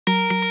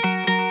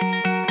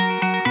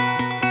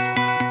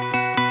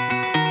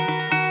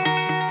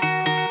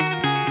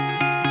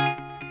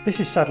This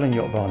is Sadolin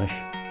Yacht Varnish.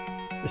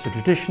 It's a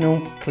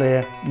traditional,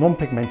 clear,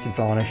 non-pigmented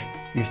varnish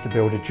used to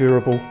build a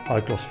durable,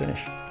 high-gloss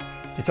finish.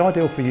 It's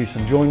ideal for use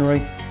on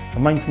joinery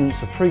and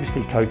maintenance of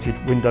previously coated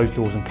windows,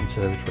 doors and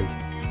conservatories.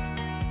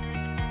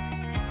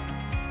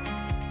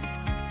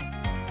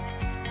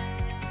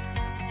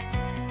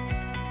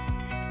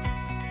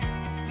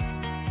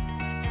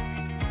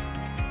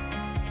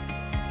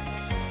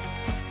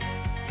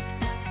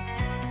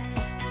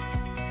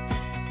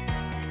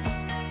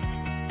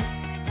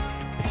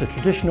 It's a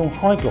traditional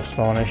high-gloss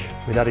varnish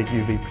with added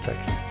UV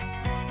protection.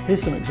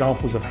 Here's some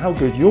examples of how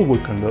good your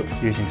wood can look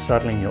using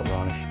Sadolin Yacht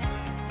Varnish.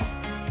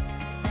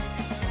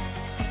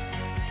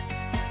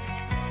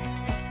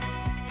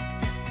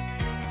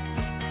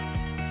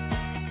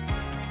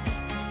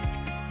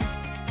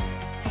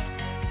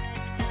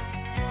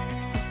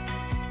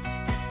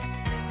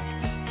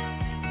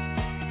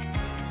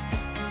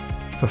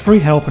 For free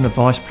help and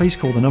advice, please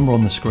call the number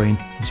on the screen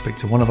and speak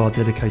to one of our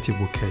dedicated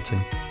wood care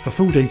team. For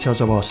full details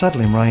of our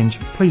Sadolin range,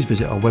 please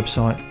visit our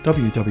website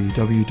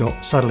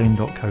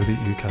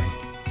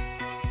www.sadolin.co.uk.